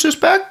let's push this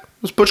back.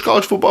 Let's push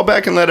college football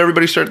back and let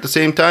everybody start at the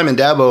same time. And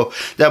Dabo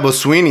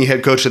Swinney,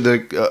 head coach of the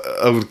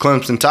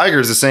Clemson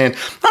Tigers, is saying,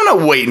 I'm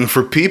not waiting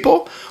for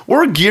people.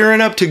 We're gearing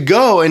up to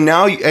go. And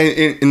now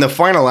in the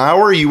final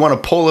hour, you want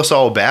to pull us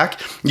all back?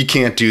 You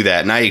can't do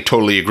that. And I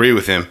totally agree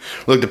with him.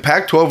 Look, the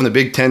Pac-12 and the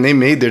Big Ten, they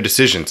made their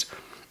decisions.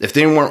 If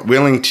they weren't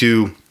willing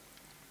to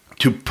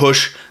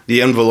push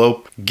the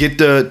envelope, get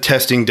the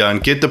testing done,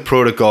 get the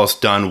protocols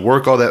done,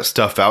 work all that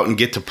stuff out, and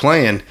get to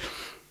playing,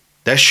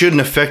 that shouldn't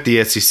affect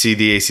the SEC,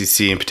 the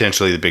ACC, and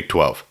potentially the Big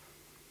 12.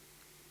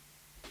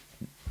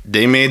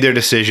 They made their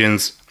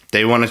decisions.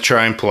 They want to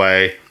try and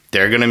play.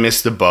 They're going to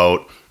miss the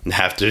boat and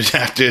have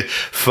to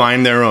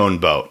find their own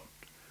boat.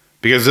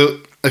 Because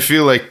I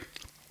feel like,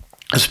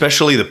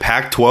 especially the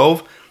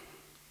Pac-12,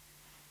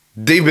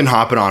 they've been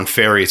hopping on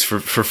ferries for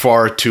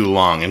far too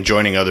long and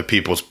joining other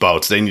people's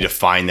boats. They need to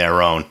find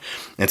their own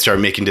and start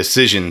making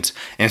decisions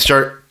and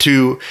start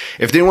to,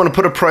 if they want to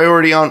put a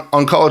priority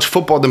on college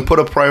football, then put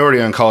a priority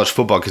on college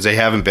football, because they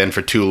haven't been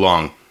for too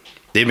long.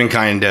 They've been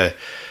kind of,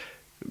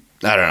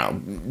 I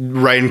don't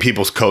know, riding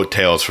people's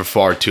coattails for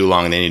far too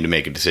long, and they need to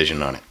make a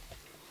decision on it.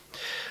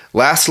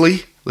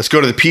 Lastly, let's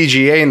go to the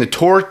PGA, and the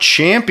Tour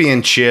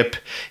Championship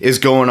is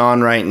going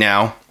on right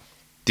now.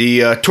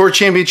 The Tour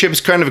Championship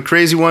is kind of a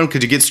crazy one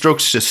because you get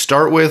strokes to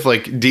start with.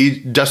 Like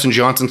Dustin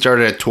Johnson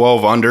started at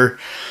 12 under,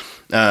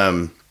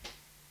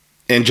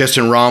 and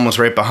Justin Rahm was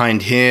right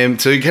behind him.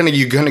 So you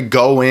kind of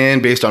go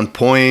in based on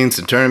points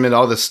and tournament,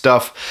 all this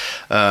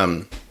stuff,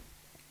 and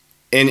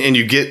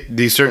you get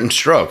these certain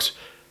strokes.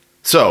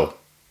 So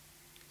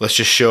let's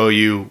just show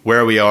you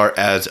where we are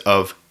as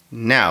of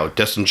now.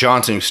 Dustin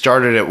Johnson, who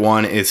started at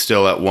 1, is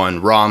still at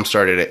 1. Rahm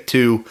started at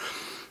 2.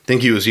 I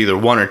think he was either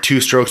 1 or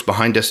 2 strokes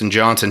behind Dustin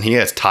Johnson. He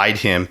has tied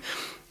him.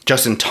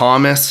 Justin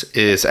Thomas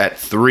is at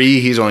 3.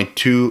 He's only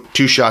two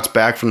shots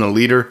back from the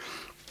leader.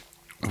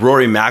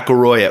 Rory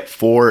McIlroy at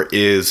 4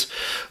 is,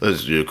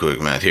 let's do a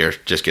quick math here,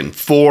 just getting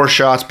 4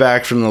 shots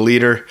back from the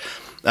leader.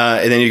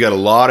 And then you got a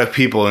lot of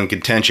people in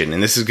contention.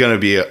 And this is going to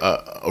be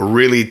a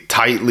really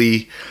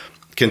tightly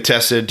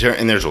contested turn,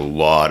 and there's a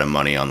lot of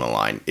money on the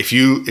line. If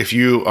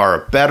you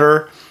are a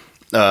bettor,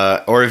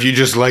 or if you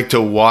just like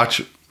to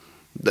watch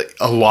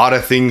a lot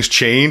of things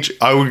change,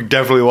 I would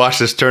definitely watch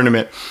this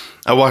tournament.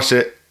 I watched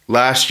it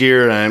last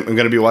year, and I'm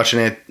going to be watching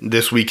it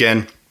this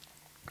weekend.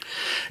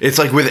 It's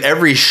like with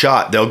every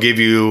shot, they'll give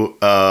you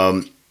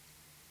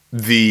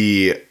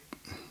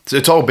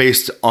it's all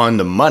based on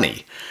the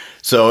money.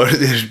 So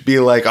it'd be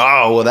like,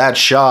 oh, well, that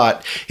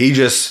shot, he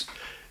just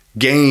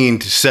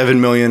gained $7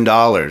 million.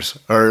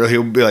 Or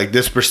he'll be like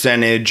this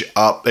percentage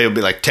up. It'll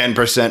be like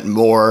 10%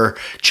 more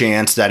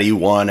chance that he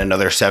won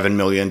another $7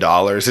 million.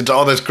 It's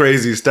all this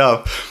crazy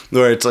stuff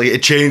where it's like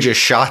it changes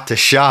shot to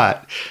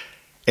shot.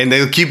 And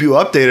they'll keep you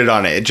updated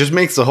on it. It just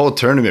makes the whole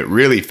tournament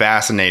really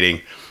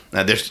fascinating.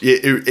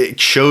 It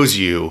shows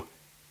you,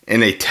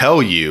 and they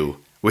tell you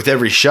with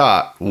every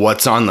shot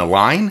what's on the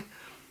line.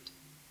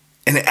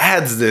 And it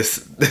adds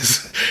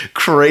this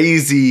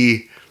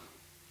crazy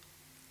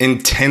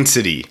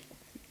intensity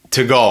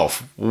to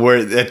golf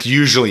where that's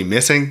usually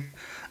missing,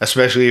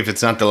 especially if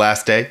it's not the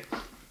last day.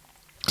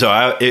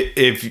 So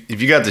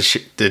if you got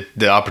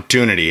the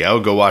opportunity, I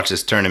would go watch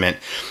this tournament.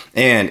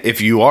 And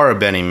if you are a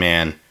betting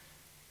man,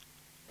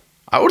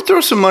 I would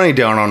throw some money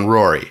down on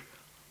Rory.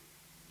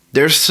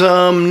 There's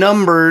some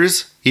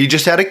numbers. He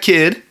just had a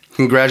kid.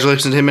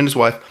 Congratulations to him and his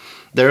wife.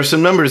 There are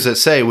some numbers that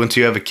say once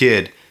you have a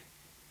kid,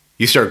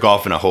 you start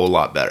golfing a whole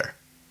lot better.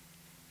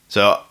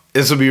 So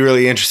this will be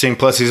really interesting.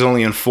 Plus, he's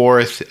only in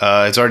fourth.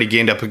 It's already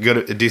gained up a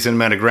decent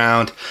amount of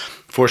ground.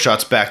 4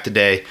 shots back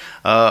today.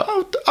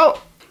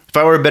 If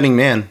I were a betting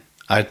man,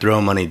 I'd throw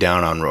money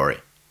down on Rory.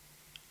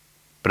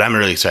 But I'm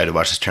really excited to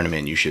watch this tournament,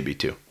 and you should be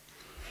too.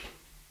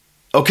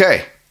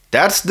 Okay,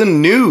 that's the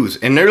news.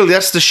 And really,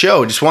 that's the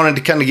show. Just wanted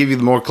to kind of give you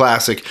the more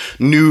classic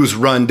news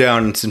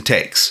rundown and some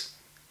takes.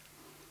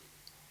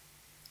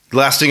 The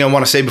last thing I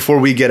want to say before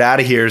we get out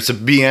of here is the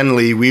BN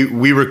League.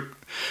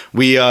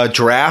 We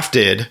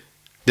drafted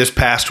this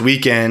past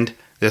weekend,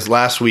 this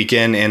last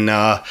weekend, and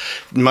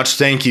much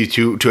thank you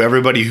to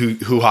everybody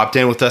who hopped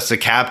in with us. The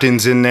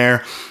captain's in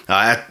there.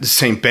 At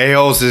St.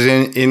 Bales is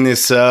in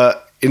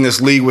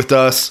this league with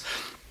us,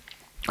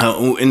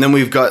 and then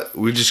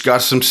we just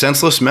got some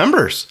senseless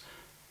members.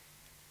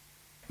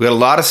 We got a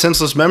lot of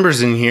senseless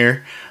members in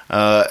here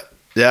that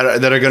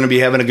are going to be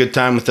having a good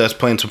time with us,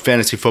 playing some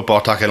fantasy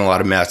football, talking a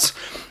lot of Mets,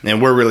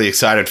 and we're really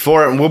excited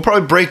for it. And we'll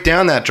probably break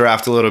down that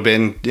draft a little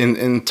bit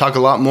and talk a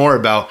lot more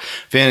about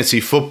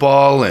fantasy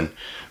football, and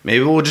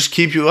maybe we'll just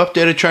keep you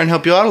updated, try and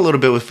help you out a little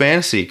bit with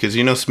fantasy, because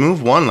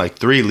Smooth won like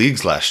 3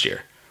 leagues last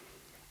year,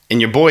 and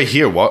your boy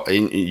here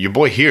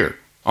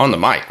on the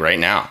mic right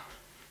now.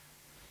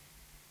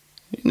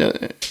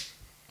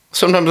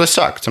 Sometimes I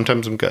suck,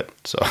 sometimes I'm good,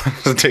 so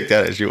take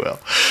that as you will.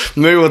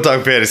 Maybe we'll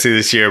talk fantasy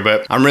this year,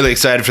 but I'm really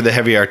excited for the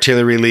Heavy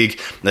Artillery League.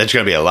 There's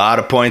going to be a lot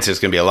of points. It's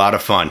going to be a lot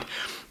of fun.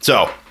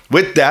 So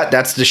with that,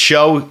 that's the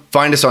show.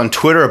 Find us on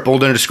Twitter at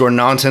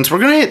 @bold_nonsense. We're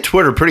going to hit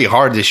Twitter pretty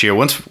hard this year.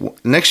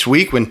 Next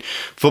week when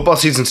football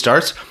season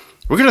starts,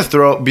 we're going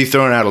to be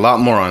throwing out a lot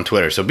more on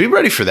Twitter, so be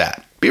ready for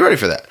that.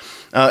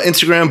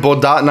 Instagram,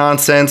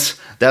 bold.nonsense.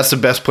 That's the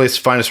best place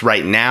to find us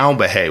right now.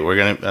 But hey,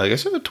 like I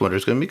said,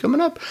 Twitter's going to be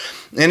coming up.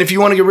 And if you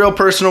want to get real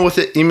personal with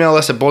it, email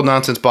us at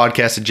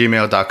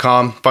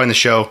boldnonsensepodcast@gmail.com. Find the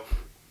show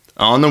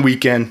on the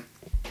weekend,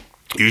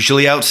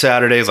 usually out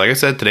Saturdays. Like I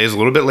said, today's a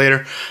little bit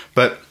later,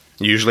 but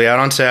usually out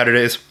on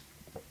Saturdays.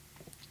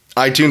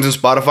 iTunes and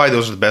Spotify,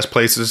 those are the best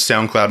places.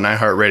 SoundCloud and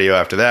iHeartRadio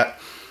after that.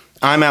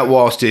 I'm at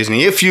Walt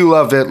Disney. If you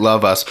love it,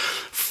 love us.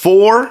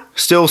 4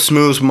 Still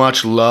Smooths,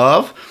 much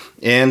love.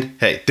 And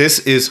hey, this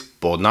is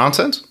Bold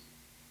Nonsense.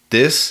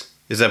 This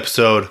is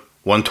episode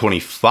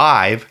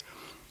 125.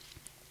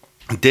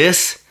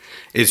 This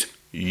is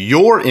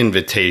your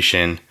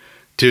invitation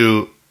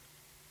to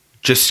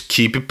just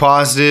keep it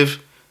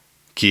positive,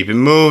 keep it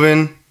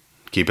moving,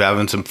 keep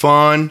having some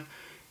fun,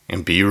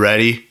 and be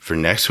ready for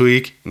next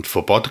week and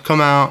football to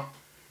come out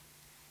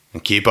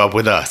and keep up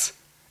with us.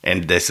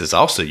 And this is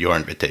also your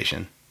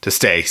invitation to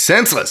stay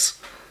senseless.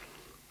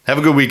 Have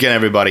a good weekend,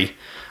 everybody.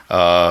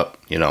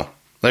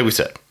 Like we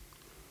said,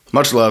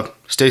 much love,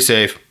 stay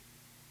safe,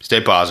 stay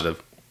positive.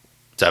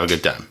 Let's have a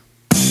good time.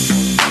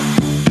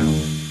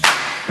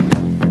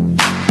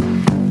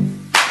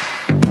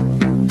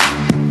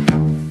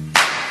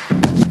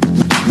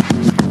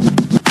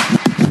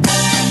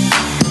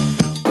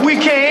 We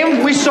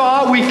came, we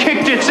saw, we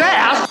kicked its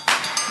ass.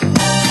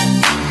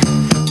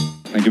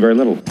 Thank you very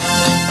little.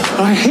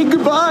 I hate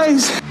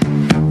goodbyes.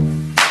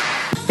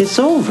 It's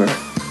over.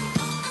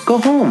 Go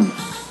home.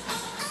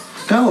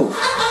 Go.